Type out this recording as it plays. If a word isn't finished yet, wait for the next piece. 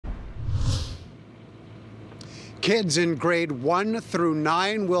Kids in grade 1 through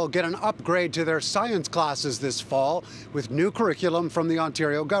 9 will get an upgrade to their science classes this fall with new curriculum from the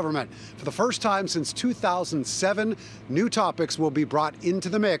Ontario government. For the first time since 2007, new topics will be brought into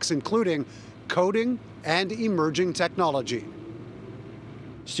the mix, including coding and emerging technology.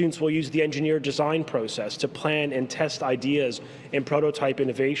 Students will use the engineer design process to plan and test ideas and prototype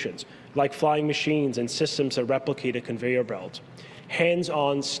innovations, like flying machines and systems that replicate a conveyor belt.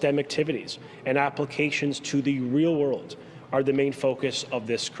 Hands-on STEM activities and applications to the real world are the main focus of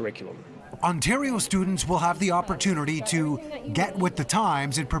this curriculum. Ontario students will have the opportunity to get with the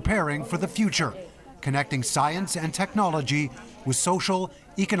times in preparing for the future, connecting science and technology with social,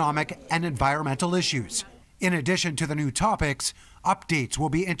 economic, and environmental issues. In addition to the new topics, updates will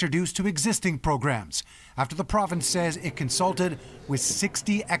be introduced to existing programs after the province says it consulted with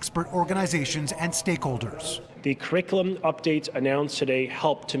 60 expert organizations and stakeholders. The curriculum updates announced today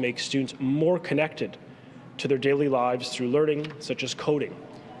help to make students more connected to their daily lives through learning such as coding,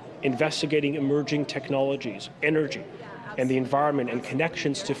 investigating emerging technologies, energy, and the environment, and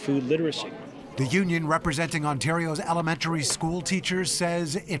connections to food literacy. The union representing Ontario's elementary school teachers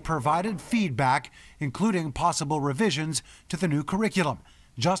says it provided feedback, including possible revisions to the new curriculum,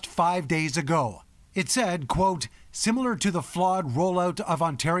 just 5 days ago. It said, quote, similar to the flawed rollout of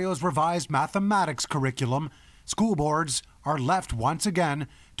Ontario's revised mathematics curriculum, school boards are left once again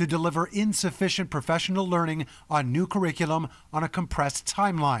to deliver insufficient professional learning on new curriculum on a compressed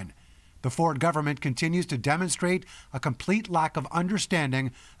timeline. The Ford government continues to demonstrate a complete lack of understanding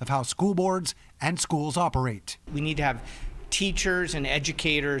of how school boards and schools operate. We need to have teachers and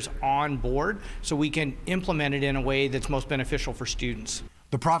educators on board so we can implement it in a way that's most beneficial for students.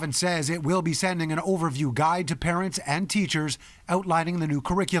 The province says it will be sending an overview guide to parents and teachers outlining the new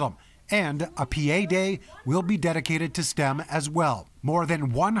curriculum, and a PA day will be dedicated to STEM as well. More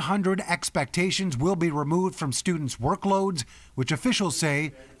than 100 expectations will be removed from students' workloads, which officials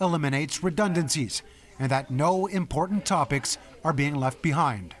say eliminates redundancies, and that no important topics are being left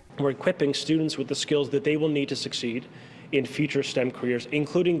behind. We're equipping students with the skills that they will need to succeed in future STEM careers,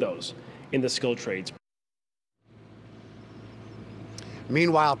 including those in the skilled trades.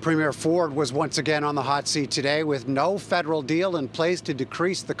 Meanwhile, Premier Ford was once again on the hot seat today with no federal deal in place to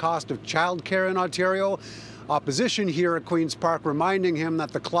decrease the cost of childcare in Ontario. Opposition here at Queen's Park reminding him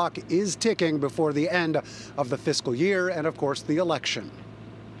that the clock is ticking before the end of the fiscal year and, of course, the election.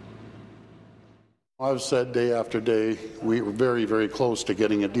 I've said day after day we were very, very close to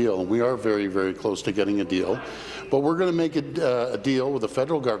getting a deal. We are very, very close to getting a deal. But we're going to make a deal with the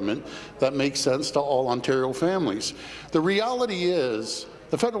federal government that makes sense to all Ontario families. The reality is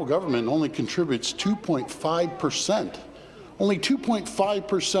the federal government only contributes 2.5%. Only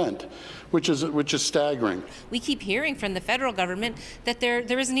 2.5%, which is staggering. We keep hearing from the federal government that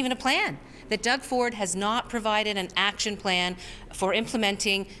there isn't even a plan, that Doug Ford has not provided an action plan for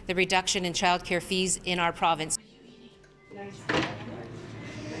implementing the reduction in childcare fees in our province.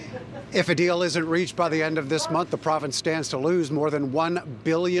 If a deal isn't reached by the end of this month, the province stands to lose more than $1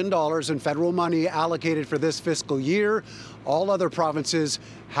 billion in federal money allocated for this fiscal year. All other provinces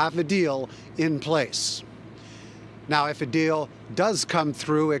have a deal in place. Now, if a deal does come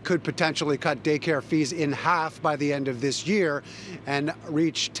through, it could potentially cut daycare fees in half by the end of this year and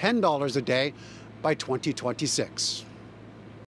reach $10 a day by 2026.